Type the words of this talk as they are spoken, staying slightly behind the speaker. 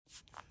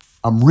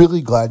I'm really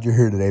glad you're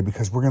here today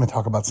because we're going to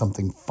talk about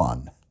something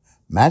fun.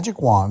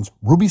 Magic wands,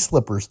 ruby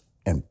slippers,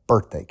 and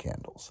birthday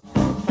candles.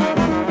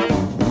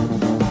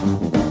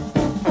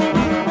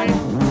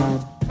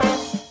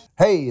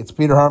 Hey, it's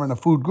Peter Harmon, the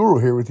Food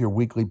Guru, here with your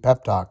weekly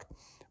pep talk.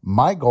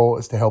 My goal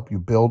is to help you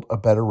build a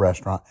better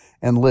restaurant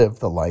and live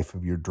the life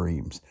of your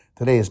dreams.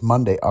 Today is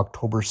Monday,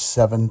 October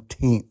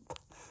 17th.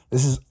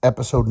 This is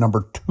episode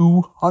number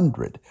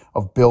 200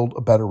 of Build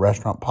a Better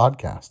Restaurant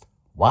podcast.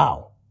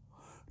 Wow.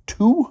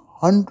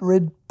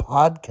 200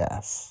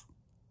 podcasts.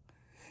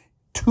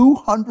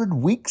 200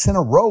 weeks in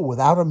a row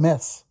without a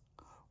miss.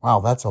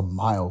 Wow, that's a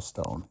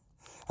milestone.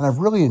 And I've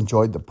really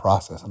enjoyed the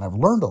process, and I've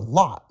learned a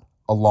lot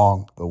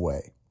along the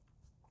way.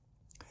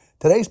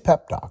 Today's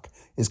pep talk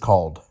is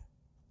called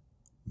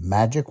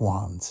Magic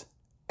Wands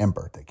and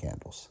Birthday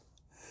Candles.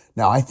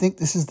 Now, I think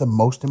this is the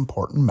most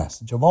important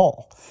message of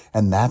all,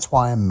 and that's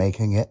why I'm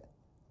making it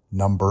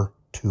number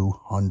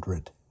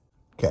 200.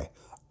 Okay,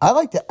 I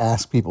like to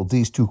ask people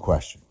these two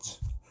questions.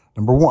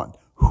 Number one,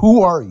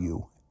 who are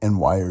you and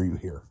why are you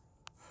here?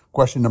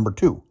 Question number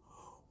two,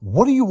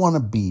 what do you want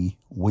to be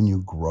when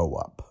you grow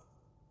up?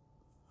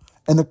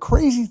 And the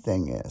crazy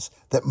thing is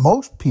that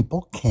most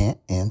people can't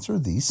answer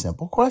these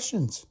simple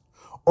questions,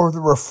 or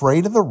they're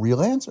afraid of the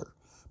real answer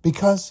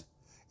because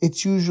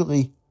it's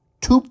usually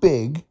too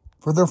big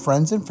for their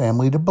friends and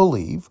family to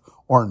believe,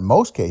 or in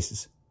most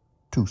cases,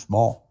 too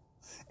small,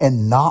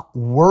 and not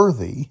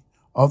worthy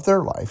of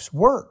their life's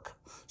work.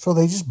 So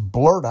they just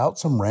blurt out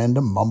some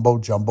random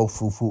mumbo-jumbo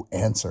foo-foo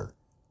answer.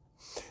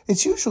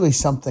 It's usually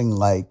something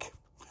like,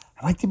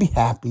 I like to be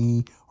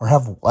happy, or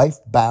have life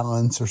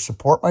balance, or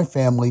support my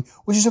family,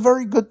 which is a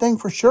very good thing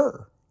for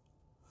sure.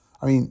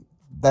 I mean,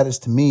 that is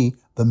to me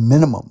the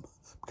minimum,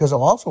 because I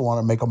also want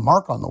to make a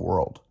mark on the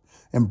world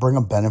and bring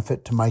a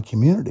benefit to my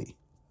community.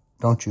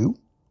 Don't you?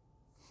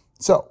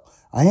 So,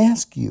 I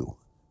ask you,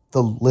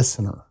 the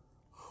listener,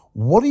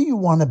 what do you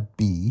want to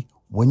be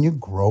when you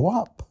grow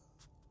up?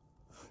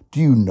 Do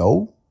you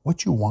know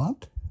what you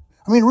want?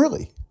 I mean,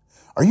 really,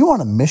 are you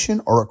on a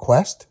mission or a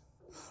quest?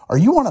 Are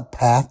you on a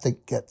path to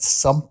get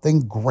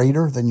something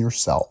greater than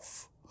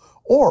yourself?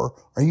 Or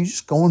are you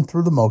just going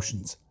through the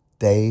motions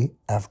day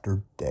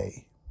after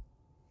day?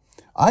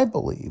 I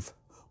believe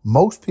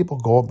most people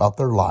go about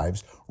their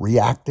lives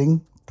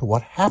reacting to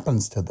what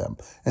happens to them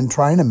and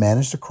trying to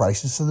manage the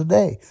crisis of the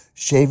day,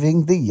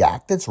 shaving the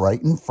yak that's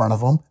right in front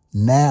of them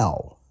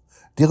now,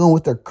 dealing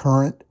with their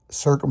current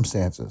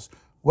circumstances,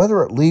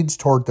 whether it leads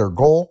toward their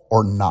goal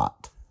or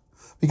not.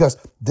 Because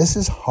this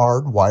is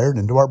hardwired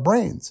into our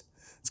brains.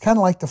 It's kind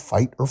of like the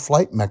fight or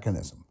flight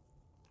mechanism.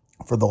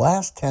 For the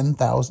last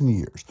 10,000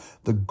 years,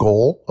 the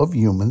goal of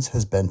humans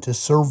has been to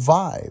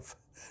survive,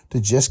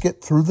 to just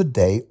get through the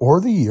day or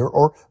the year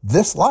or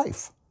this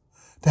life,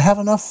 to have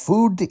enough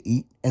food to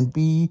eat and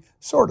be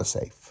sort of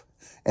safe,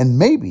 and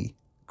maybe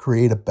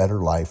create a better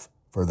life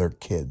for their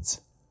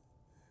kids.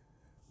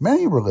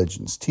 Many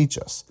religions teach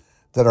us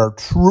that our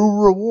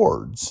true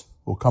rewards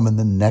will come in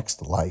the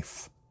next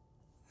life.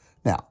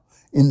 Now,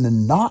 in the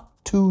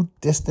not too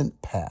distant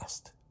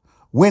past,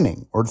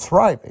 winning or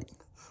thriving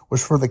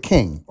was for the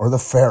king or the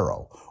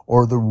pharaoh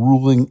or the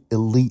ruling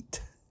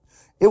elite.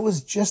 It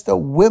was just a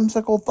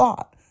whimsical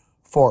thought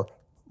for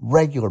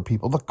regular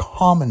people, the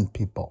common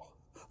people,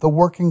 the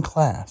working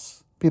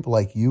class, people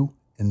like you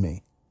and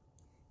me.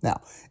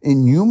 Now,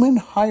 in human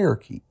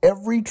hierarchy,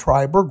 every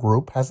tribe or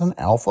group has an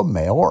alpha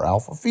male or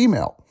alpha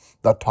female,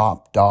 the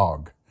top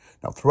dog.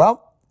 Now,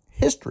 throughout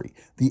history,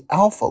 the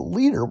alpha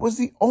leader was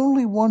the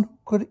only one who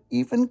could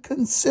even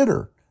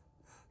consider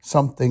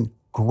something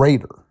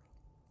greater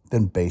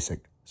than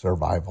basic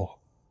survival.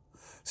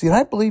 See, and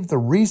I believe the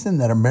reason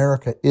that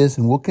America is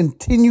and will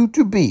continue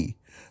to be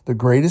the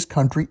greatest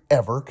country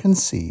ever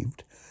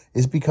conceived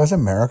is because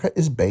America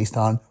is based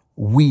on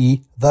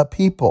we the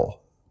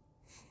people.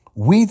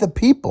 We the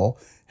people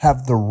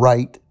have the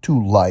right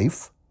to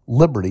life,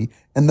 liberty,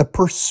 and the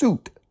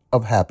pursuit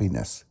of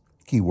happiness.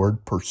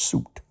 Keyword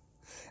pursuit.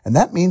 And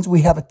that means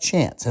we have a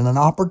chance and an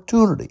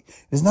opportunity.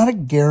 It is not a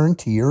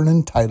guarantee or an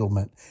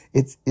entitlement.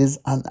 It is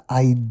an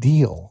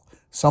ideal,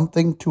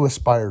 something to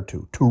aspire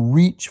to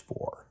reach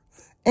for.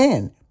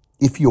 And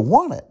if you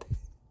want it,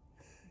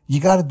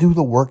 you got to do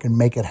the work and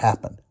make it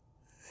happen.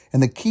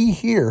 And the key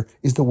here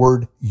is the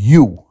word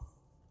you.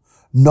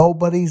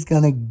 Nobody's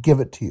going to give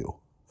it to you.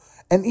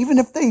 And even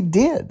if they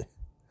did,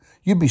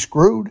 you'd be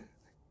screwed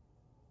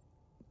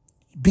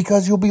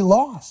because you'll be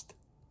lost.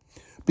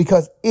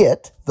 Because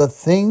the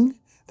thing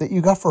that you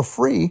got for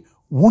free,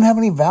 won't have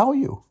any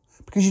value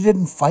because you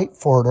didn't fight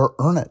for it or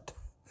earn it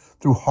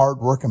through hard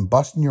work and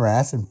busting your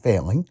ass and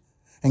failing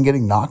and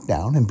getting knocked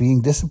down and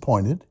being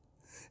disappointed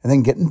and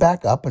then getting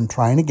back up and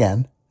trying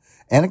again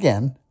and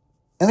again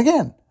and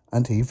again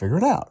until you figure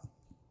it out.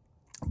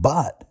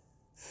 But,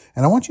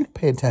 and I want you to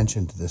pay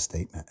attention to this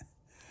statement,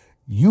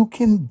 you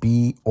can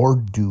be or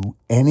do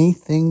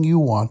anything you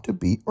want to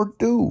be or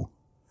do.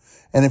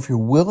 And if you're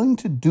willing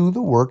to do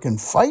the work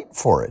and fight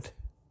for it,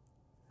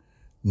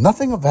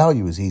 nothing of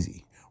value is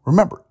easy.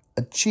 Remember,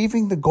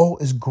 Achieving the goal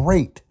is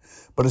great,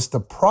 but it's the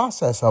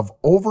process of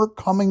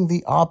overcoming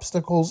the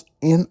obstacles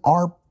in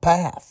our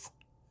path.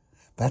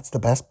 That's the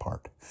best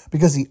part,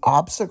 because the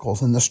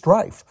obstacles and the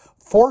strife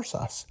force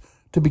us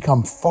to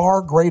become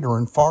far greater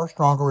and far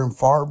stronger and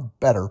far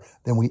better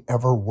than we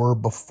ever were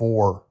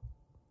before.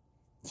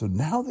 So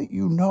now that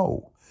you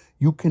know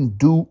you can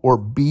do or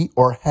be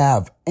or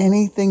have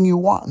anything you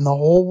want in the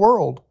whole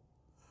world,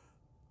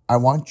 I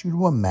want you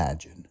to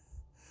imagine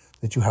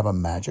that you have a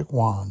magic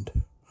wand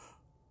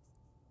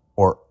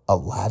or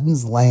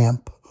Aladdin's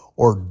lamp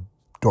or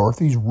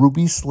Dorothy's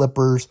ruby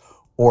slippers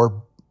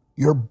or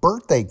your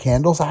birthday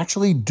candles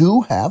actually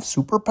do have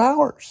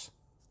superpowers.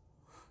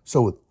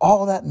 So with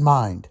all that in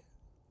mind,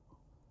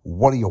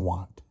 what do you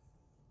want?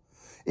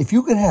 If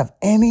you could have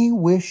any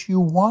wish you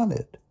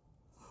wanted,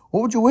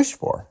 what would you wish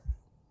for?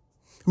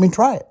 I mean,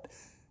 try it.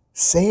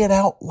 Say it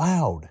out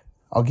loud.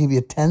 I'll give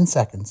you 10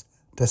 seconds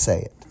to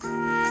say it.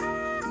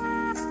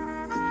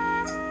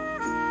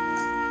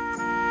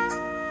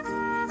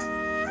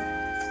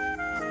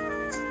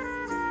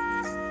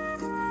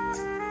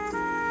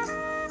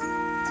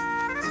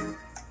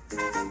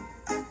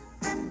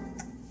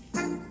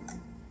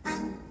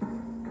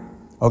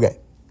 Okay,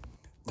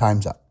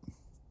 time's up.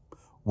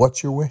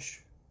 What's your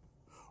wish?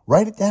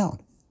 Write it down.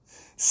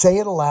 Say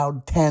it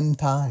aloud 10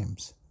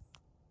 times.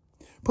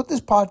 Put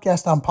this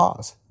podcast on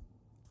pause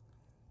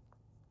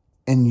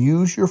and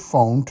use your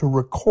phone to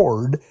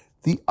record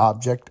the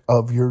object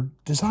of your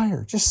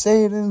desire. Just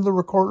say it into the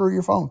recorder of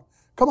your phone.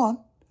 Come on.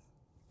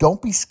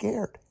 Don't be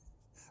scared.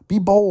 Be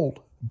bold.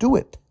 Do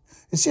it.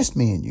 It's just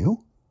me and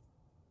you.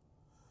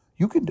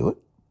 You can do it.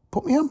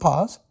 Put me on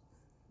pause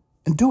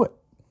and do it.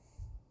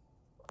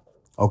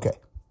 Okay.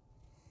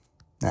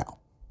 Now,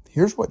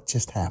 here's what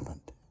just happened.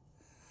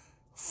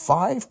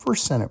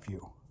 5% of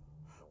you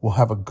will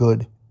have a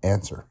good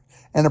answer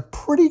and a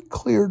pretty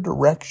clear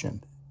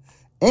direction,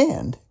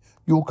 and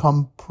you will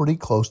come pretty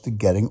close to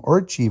getting or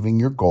achieving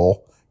your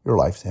goal, your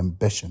life's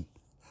ambition,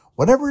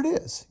 whatever it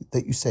is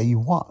that you say you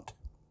want.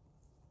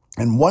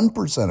 And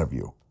 1% of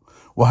you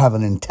will have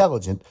an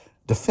intelligent,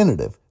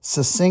 definitive,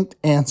 succinct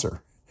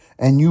answer,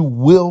 and you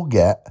will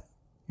get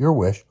your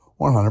wish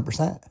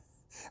 100%.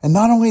 And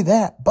not only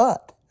that,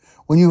 but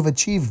when you've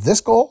achieved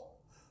this goal,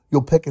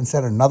 you'll pick and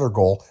set another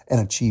goal and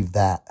achieve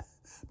that,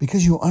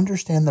 because you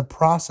understand the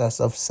process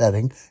of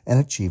setting and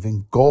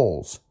achieving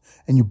goals,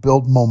 and you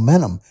build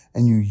momentum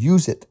and you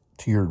use it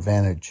to your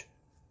advantage.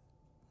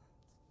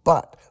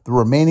 But the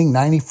remaining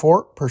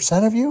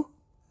 94% of you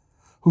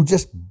who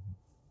just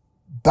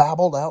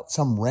babbled out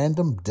some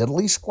random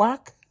diddly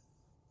squawk,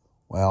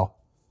 well,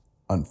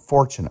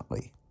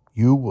 unfortunately,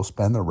 you will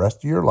spend the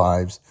rest of your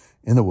lives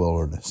in the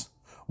wilderness,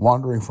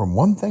 wandering from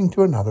one thing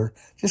to another,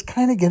 just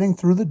kind of getting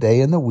through the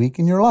day and the week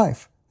in your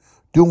life.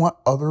 Do what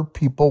other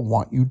people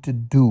want you to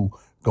do,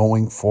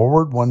 going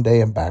forward one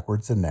day and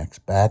backwards the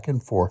next, back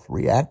and forth,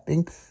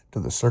 reacting to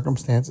the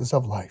circumstances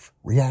of life,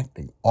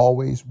 reacting,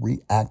 always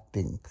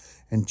reacting,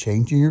 and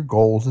changing your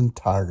goals and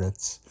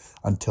targets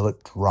until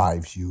it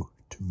drives you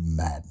to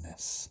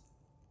madness.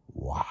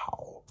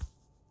 Wow.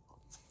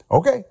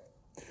 Okay,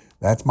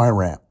 that's my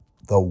rant,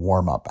 the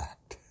warm-up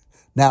act.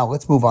 Now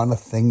let's move on to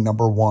thing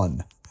number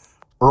 1.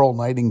 Earl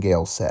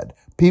Nightingale said,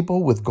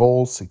 "People with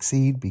goals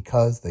succeed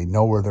because they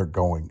know where they're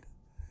going."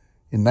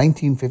 In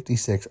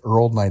 1956,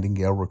 Earl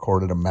Nightingale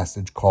recorded a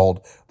message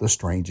called The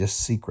Strangest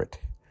Secret.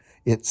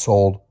 It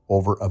sold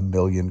over 1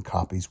 million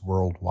copies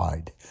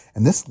worldwide,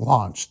 and this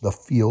launched the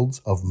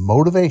fields of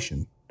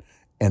motivation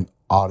and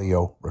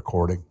audio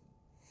recording.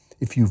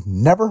 If you've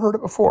never heard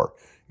it before,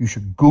 you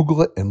should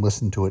Google it and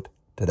listen to it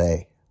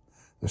today.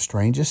 The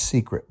Strangest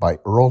Secret by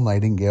Earl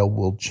Nightingale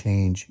will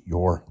change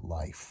your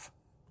life.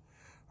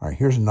 All right,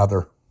 here's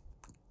another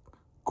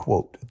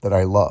quote that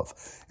I love,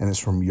 and it's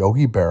from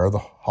Yogi Berra, the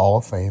Hall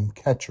of Fame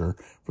catcher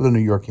for the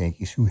New York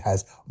Yankees, who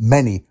has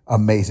many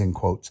amazing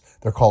quotes.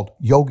 They're called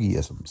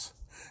Yogiisms.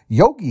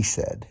 Yogi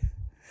said,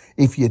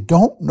 "If you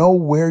don't know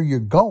where you're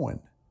going,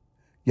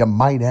 you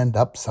might end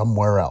up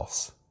somewhere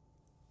else."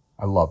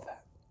 I love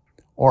that.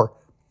 Or,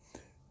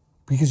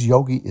 because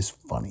Yogi is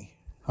funny.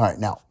 All right,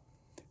 now,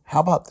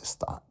 how about this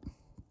thought?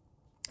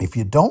 If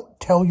you don't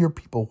tell your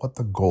people what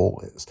the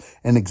goal is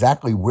and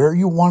exactly where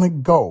you want to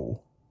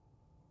go,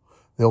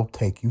 they'll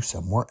take you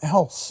somewhere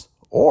else,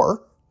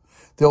 or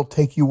they'll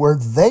take you where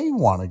they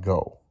want to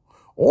go,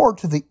 or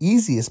to the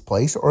easiest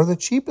place or the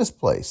cheapest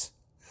place.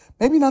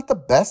 Maybe not the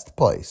best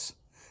place,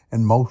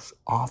 and most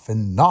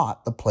often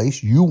not the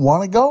place you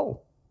want to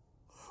go.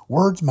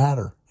 Words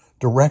matter.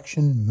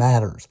 Direction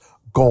matters.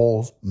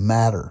 Goals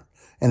matter.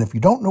 And if you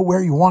don't know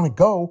where you want to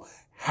go,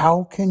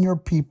 how can your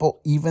people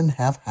even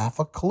have half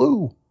a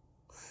clue?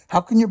 How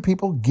can your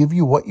people give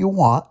you what you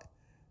want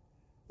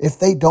if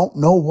they don't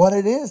know what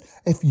it is?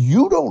 If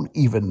you don't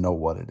even know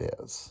what it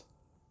is?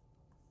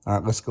 All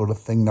right, let's go to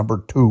thing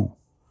number 2.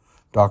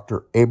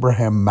 Dr.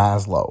 Abraham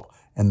Maslow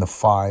and the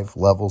 5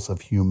 levels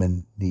of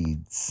human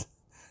needs.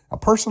 Now,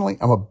 personally,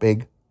 I'm a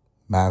big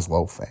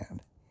Maslow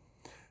fan.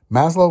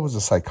 Maslow was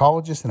a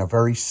psychologist and a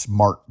very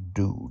smart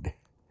dude.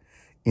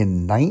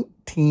 In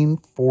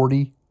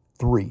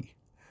 1943,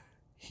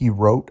 he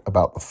wrote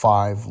about the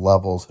 5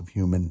 levels of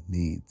human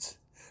needs.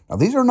 Now,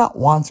 these are not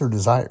wants or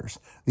desires.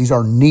 These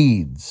are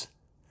needs.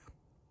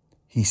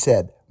 He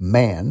said,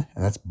 man,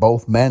 and that's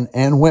both men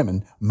and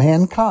women,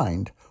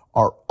 mankind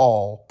are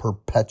all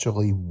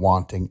perpetually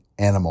wanting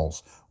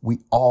animals. We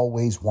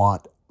always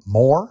want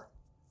more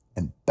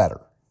and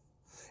better.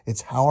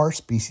 It's how our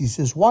species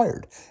is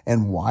wired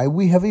and why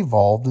we have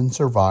evolved and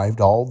survived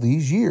all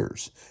these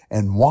years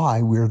and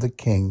why we're the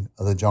king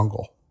of the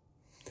jungle.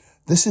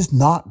 This is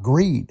not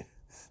greed.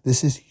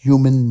 This is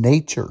human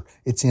nature.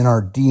 It's in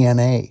our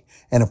DNA.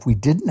 And if we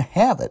didn't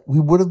have it, we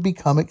would have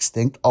become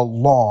extinct a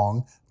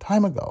long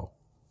time ago.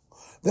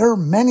 There are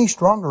many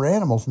stronger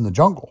animals in the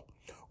jungle.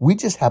 We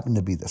just happen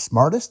to be the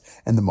smartest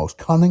and the most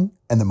cunning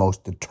and the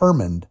most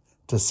determined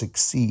to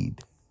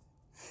succeed.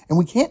 And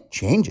we can't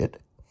change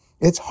it.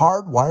 It's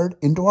hardwired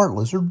into our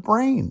lizard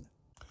brain.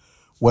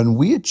 When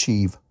we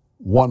achieve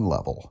one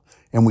level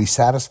and we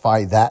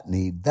satisfy that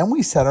need, then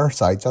we set our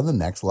sights on the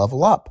next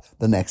level up,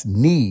 the next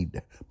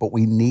need. But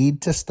we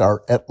need to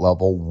start at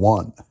level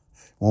 1.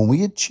 When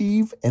we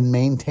achieve and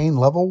maintain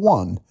level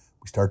 1,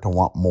 we start to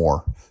want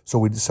more. So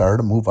we desire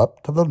to move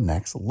up to the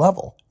next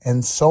level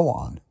and so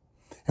on.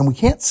 And we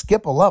can't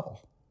skip a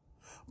level,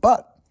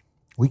 but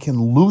we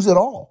can lose it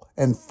all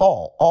and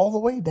fall all the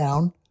way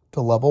down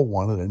to level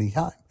 1 at any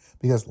time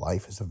because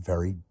life is a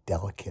very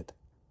delicate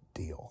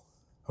deal.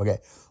 Okay,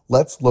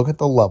 let's look at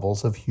the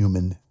levels of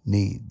human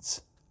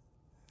needs.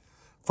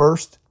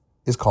 First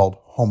is called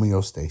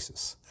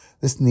homeostasis.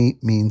 This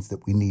means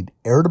that we need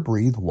air to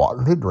breathe,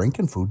 water to drink,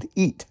 and food to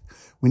eat.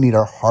 We need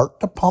our heart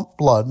to pump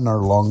blood and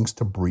our lungs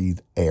to breathe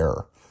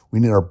air. We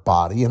need our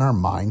body and our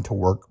mind to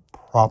work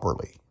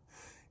properly.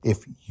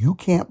 If you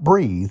can't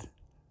breathe,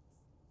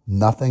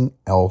 nothing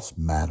else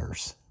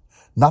matters.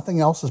 Nothing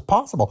else is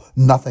possible.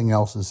 Nothing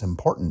else is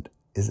important,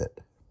 is it?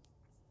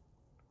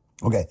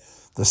 Okay,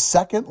 the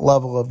second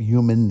level of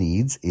human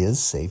needs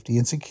is safety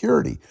and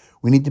security.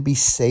 We need to be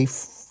safe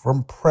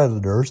from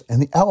predators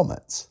and the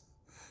elements.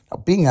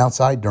 Now, being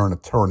outside during a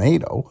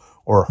tornado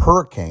or a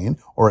hurricane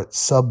or at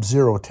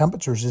sub-zero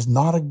temperatures is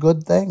not a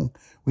good thing.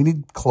 We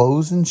need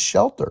clothes and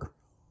shelter.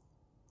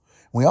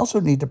 We also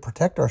need to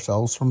protect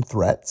ourselves from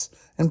threats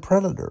and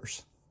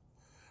predators,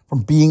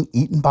 from being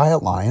eaten by a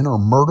lion or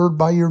murdered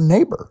by your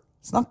neighbor.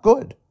 It's not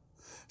good.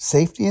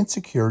 Safety and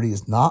security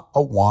is not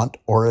a want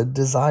or a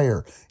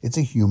desire. It's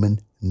a human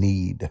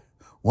need.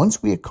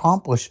 Once we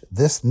accomplish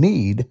this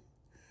need,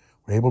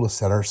 we're able to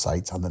set our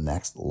sights on the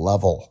next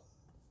level.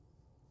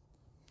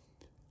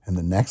 And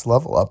the next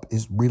level up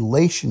is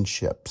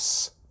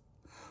relationships.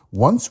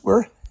 Once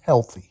we're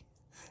healthy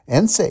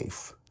and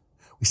safe,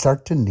 we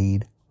start to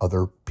need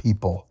other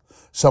people,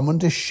 someone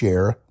to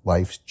share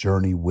life's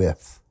journey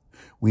with.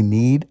 We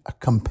need a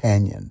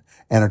companion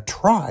and a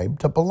tribe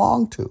to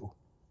belong to.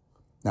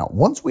 Now,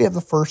 once we have the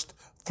first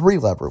 3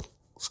 levels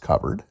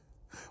covered,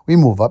 we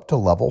move up to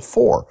level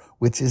 4,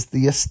 which is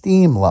the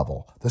esteem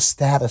level, the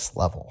status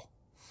level.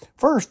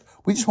 First,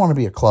 we just want to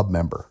be a club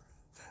member.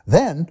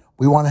 Then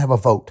we want to have a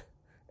vote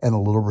and a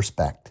little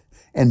respect,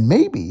 and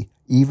maybe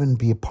even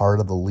be a part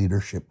of the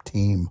leadership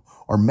team,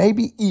 or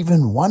maybe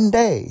even one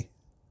day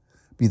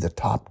be the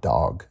top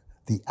dog,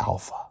 the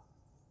alpha.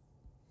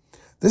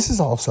 This is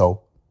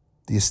also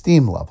the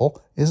esteem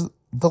level, is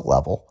the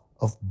level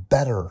of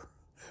better.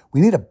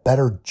 We need a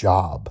better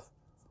job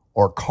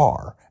or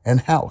car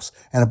and house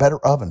and a better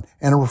oven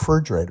and a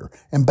refrigerator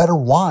and better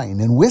wine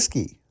and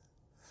whiskey.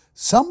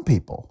 Some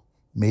people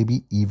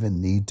maybe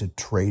even need to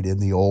trade in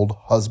the old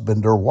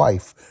husband or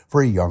wife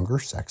for a younger,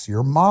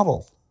 sexier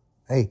model.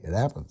 Hey, it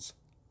happens.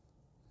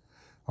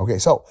 Okay,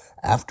 so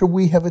after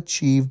we have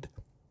achieved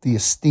the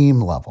esteem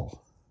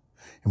level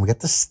and we get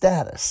the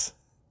status,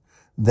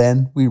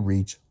 then we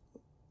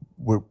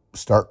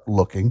start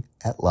looking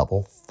at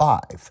level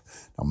 5.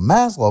 Now,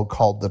 Maslow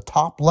called the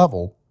top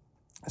level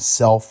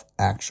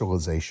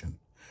self-actualization.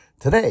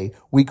 Today,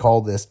 we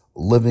call this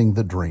living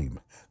the dream.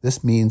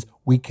 This means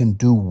we can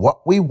do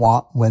what we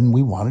want when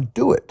we want to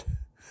do it.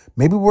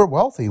 Maybe we're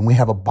wealthy and we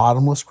have a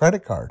bottomless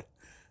credit card.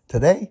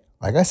 Today,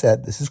 like I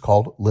said, this is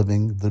called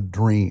living the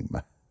dream.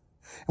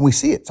 And we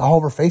see it's all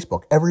over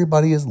Facebook.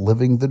 Everybody is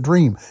living the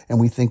dream, and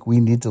we think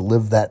we need to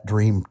live that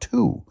dream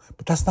too.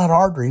 But that's not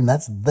our dream.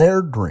 That's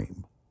their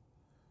dream.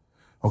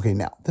 Okay,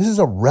 now, this is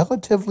a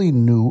relatively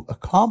new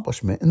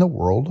accomplishment in the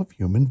world of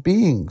human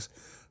beings.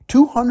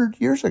 200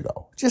 years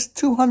ago, just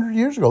 200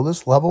 years ago,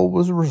 this level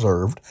was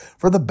reserved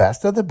for the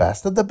best of the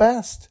best of the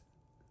best.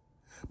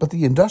 But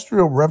the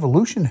Industrial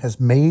Revolution has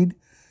made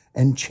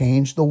and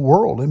changed the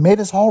world and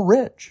made us all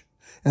rich.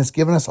 And it's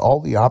given us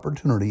all the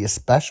opportunity,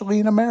 especially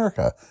in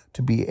America,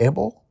 to be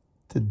able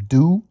to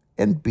do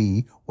and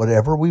be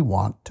whatever we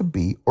want to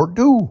be or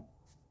do.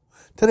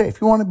 Today,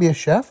 if you want to be a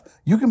chef,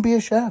 you can be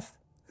a chef.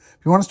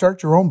 If you want to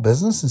start your own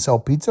business and sell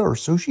pizza or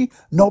sushi,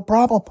 no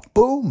problem.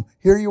 Boom,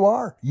 here you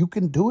are. You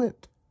can do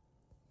it.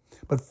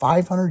 But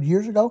 500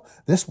 years ago,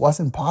 this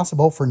wasn't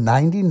possible for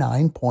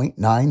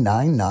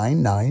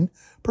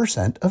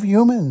 99.9999% of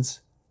humans.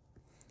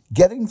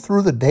 Getting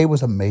through the day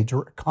was a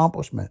major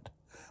accomplishment.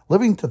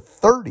 Living to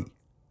 30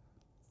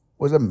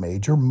 was a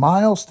major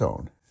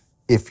milestone.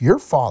 If your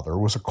father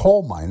was a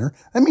coal miner,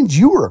 that means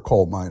you were a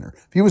coal miner.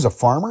 If he was a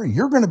farmer,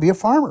 you're going to be a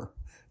farmer.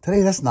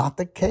 Today, that's not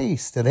the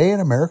case. Today in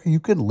America, you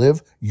can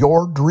live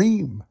your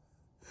dream.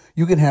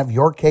 You can have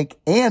your cake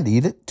and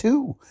eat it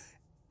too.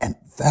 And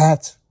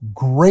that's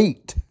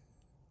great.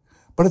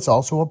 But it's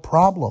also a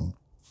problem.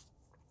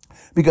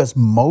 Because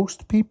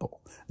most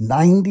people,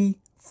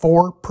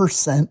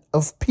 94%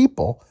 of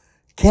people,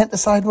 can't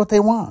decide what they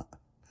want.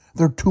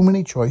 There are too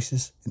many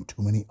choices and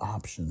too many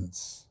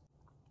options.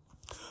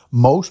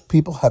 Most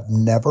people have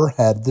never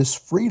had this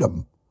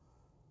freedom.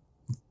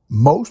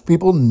 Most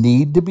people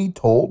need to be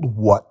told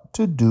what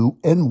to do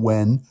and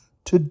when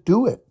to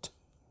do it.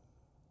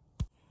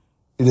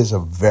 It is a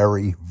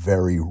very,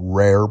 very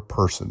rare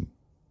person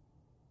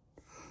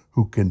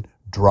who can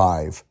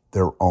drive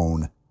their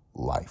own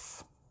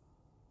life.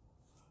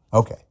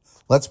 Okay,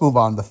 let's move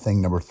on to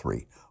thing number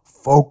 3.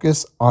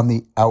 Focus on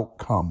the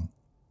outcome.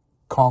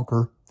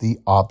 Conquer the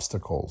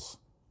obstacles.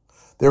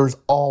 There is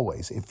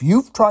always, if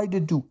you've tried to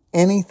do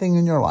anything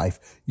in your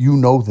life, you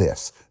know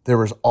this.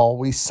 There is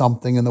always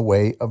something in the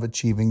way of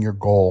achieving your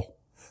goal.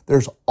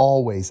 There's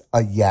always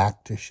a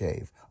yak to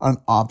shave, an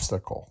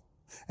obstacle.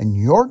 And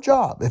your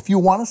job, if you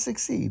want to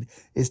succeed,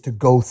 is to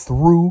go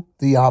through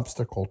the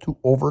obstacle, to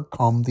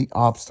overcome the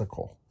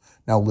obstacle.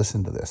 Now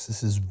listen to this.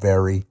 This is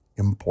very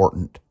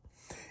important.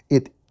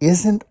 It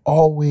isn't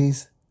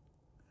always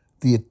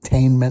the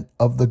attainment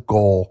of the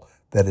goal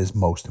that is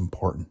most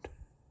important.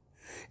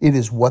 It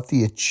is what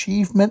the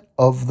achievement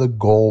of the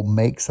goal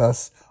makes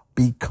us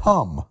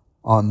become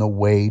on the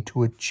way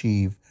to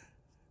achieve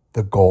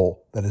the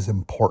goal that is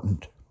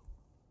important.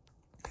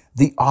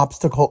 The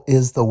obstacle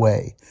is the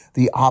way.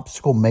 The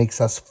obstacle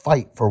makes us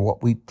fight for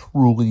what we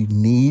truly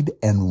need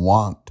and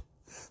want.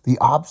 The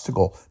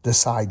obstacle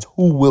decides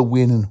who will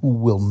win and who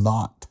will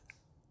not.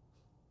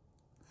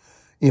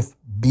 If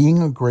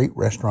being a great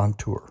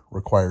restaurateur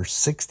requires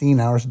 16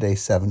 hours a day,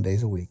 7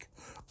 days a week,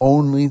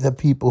 only the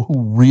people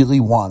who really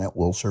want it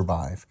will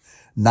survive.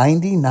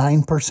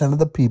 99% of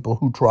the people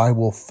who try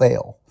will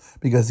fail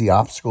because the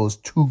obstacle is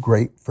too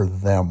great for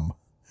them.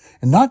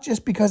 And not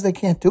just because they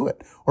can't do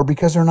it or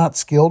because they're not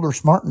skilled or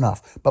smart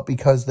enough, but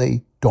because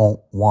they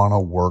don't want to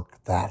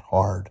work that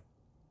hard.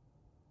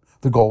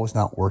 The goal is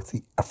not worth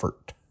the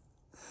effort.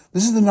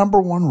 This is the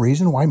number one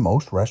reason why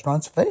most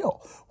restaurants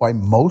fail, why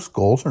most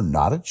goals are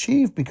not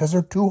achieved because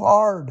they're too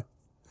hard.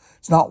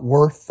 It's not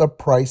worth the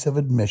price of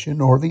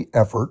admission or the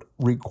effort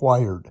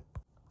required.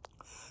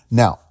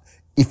 Now,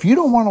 if you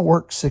don't want to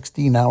work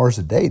 16 hours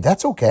a day,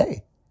 that's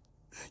okay.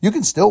 You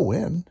can still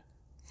win.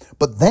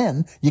 But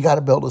then you got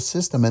to build a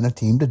system and a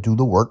team to do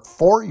the work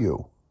for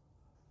you.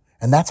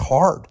 And that's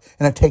hard.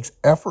 And it takes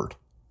effort.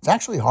 It's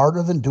actually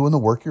harder than doing the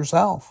work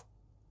yourself.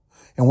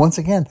 And once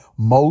again,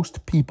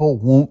 most people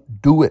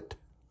won't do it,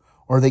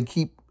 or they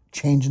keep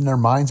changing their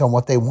minds on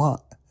what they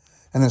want.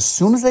 And as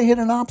soon as they hit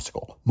an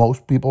obstacle,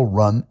 most people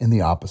run in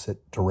the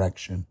opposite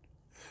direction.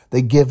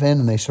 They give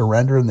in and they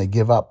surrender and they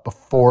give up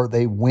before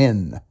they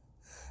win.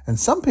 And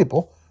some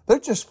people, they're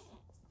just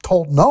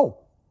told no.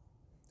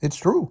 It's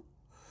true.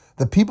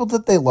 The people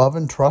that they love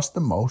and trust the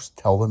most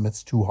tell them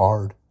it's too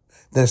hard,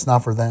 that it's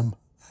not for them.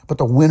 But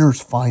the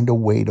winners find a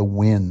way to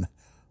win.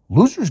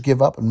 Losers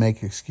give up and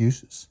make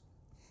excuses.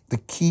 The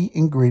key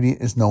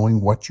ingredient is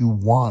knowing what you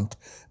want,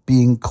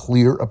 being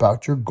clear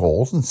about your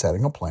goals and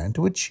setting a plan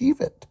to achieve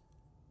it.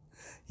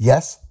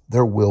 Yes,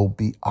 there will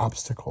be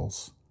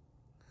obstacles.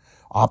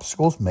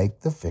 Obstacles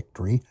make the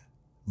victory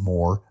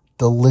more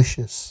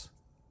delicious.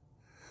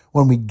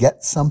 When we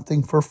get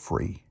something for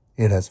free,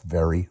 it has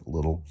very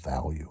little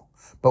value.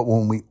 But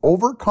when we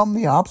overcome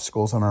the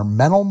obstacles and our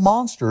mental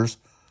monsters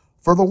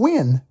for the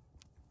win,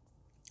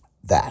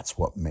 that's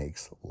what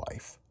makes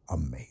life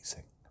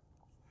amazing.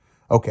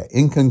 Okay,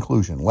 in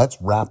conclusion, let's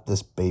wrap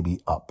this baby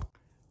up.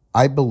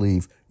 I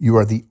believe you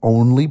are the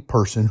only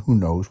person who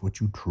knows what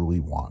you truly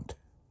want,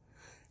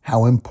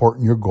 how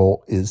important your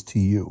goal is to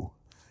you.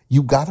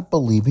 You got to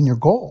believe in your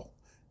goal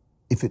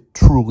if it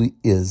truly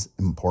is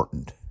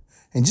important.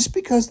 And just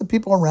because the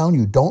people around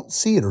you don't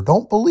see it or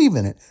don't believe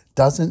in it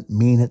doesn't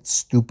mean it's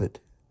stupid.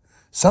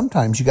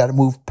 Sometimes you got to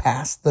move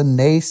past the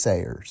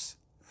naysayers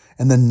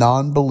and the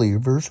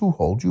non-believers who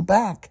hold you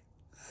back.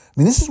 I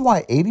mean, this is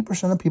why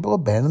 80% of people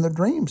abandon their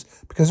dreams,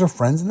 because their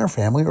friends and their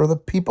family or the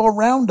people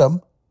around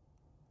them,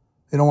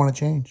 they don't want to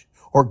change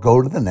or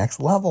go to the next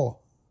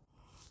level.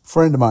 A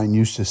friend of mine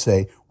used to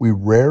say, we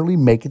rarely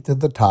make it to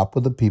the top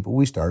with the people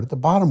we start at the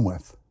bottom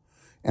with.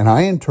 And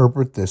I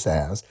interpret this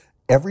as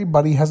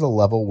everybody has a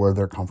level where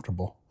they're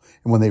comfortable.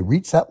 And when they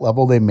reach that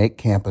level, they make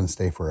camp and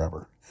stay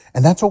forever.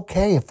 And that's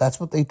okay if that's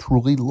what they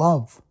truly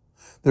love.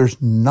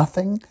 There's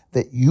nothing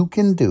that you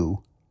can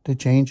do to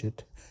change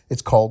it.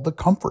 It's called the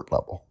comfort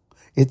level.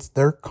 It's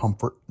their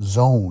comfort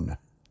zone.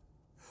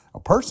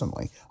 Now,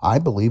 personally, I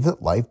believe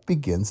that life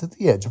begins at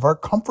the edge of our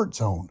comfort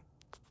zone.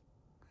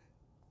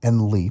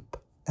 And leap,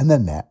 and the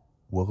net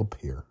will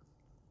appear.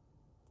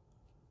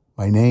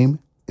 My name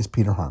is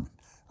Peter Harmon.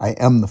 I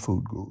am the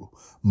food guru.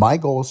 My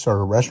goal is to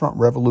start a restaurant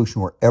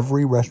revolution where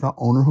every restaurant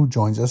owner who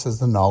joins us has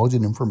the knowledge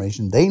and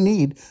information they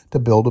need to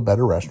build a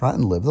better restaurant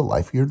and live the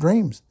life of your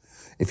dreams.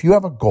 If you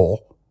have a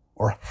goal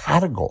or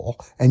had a goal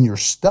and you're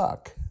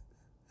stuck,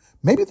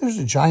 maybe there's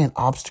a giant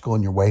obstacle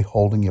in your way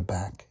holding you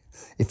back.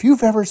 If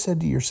you've ever said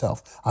to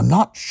yourself, I'm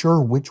not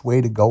sure which way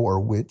to go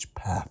or which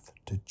path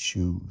to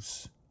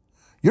choose,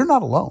 you're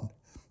not alone.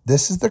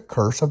 This is the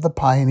curse of the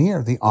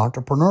pioneer, the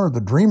entrepreneur,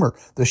 the dreamer,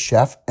 the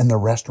chef, and the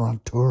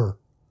restaurateur.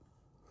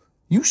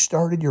 You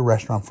started your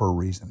restaurant for a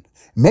reason.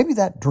 Maybe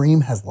that dream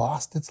has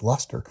lost its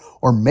luster,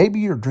 or maybe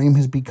your dream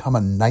has become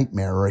a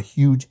nightmare or a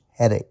huge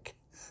headache.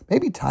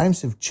 Maybe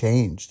times have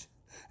changed,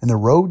 and the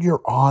road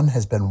you're on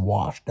has been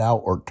washed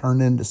out or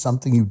turned into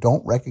something you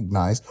don't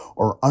recognize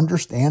or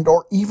understand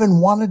or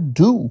even want to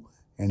do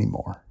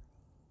anymore.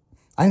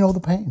 I know the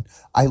pain.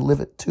 I live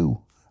it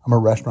too. I'm a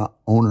restaurant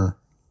owner.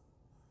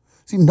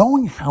 See,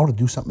 knowing how to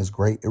do something is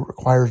great. It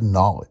requires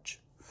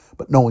knowledge.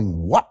 But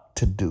knowing what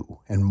to do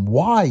and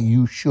why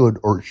you should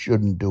or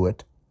shouldn't do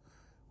it,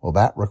 well,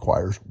 that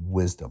requires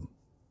wisdom.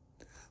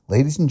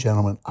 Ladies and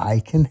gentlemen, I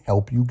can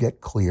help you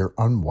get clear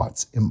on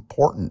what's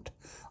important.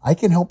 I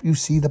can help you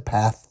see the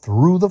path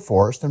through the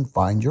forest and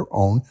find your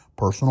own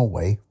personal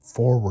way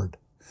forward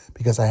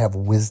because I have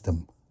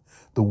wisdom.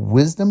 The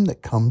wisdom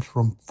that comes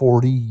from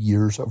 40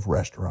 years of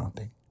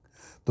restauranting.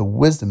 The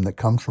wisdom that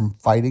comes from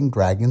fighting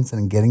dragons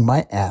and getting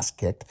my ass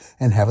kicked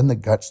and having the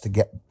guts to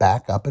get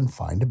back up and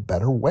find a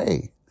better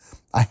way.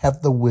 I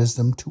have the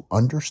wisdom to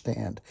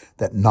understand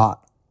that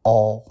not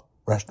all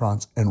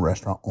restaurants and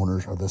restaurant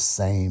owners are the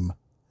same.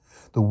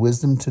 The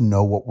wisdom to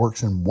know what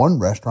works in one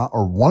restaurant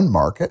or one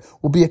market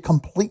will be a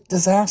complete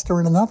disaster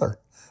in another.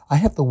 I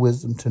have the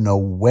wisdom to know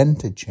when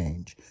to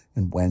change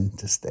and when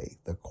to stay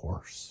the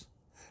course.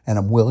 And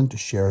I'm willing to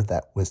share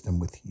that wisdom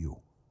with you.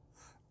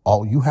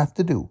 All you have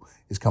to do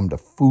is come to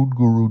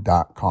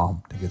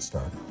foodguru.com to get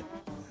started.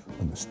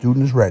 When the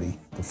student is ready,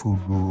 the food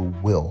guru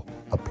will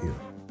appear.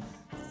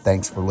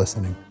 Thanks for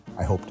listening.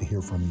 I hope to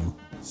hear from you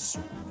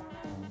soon.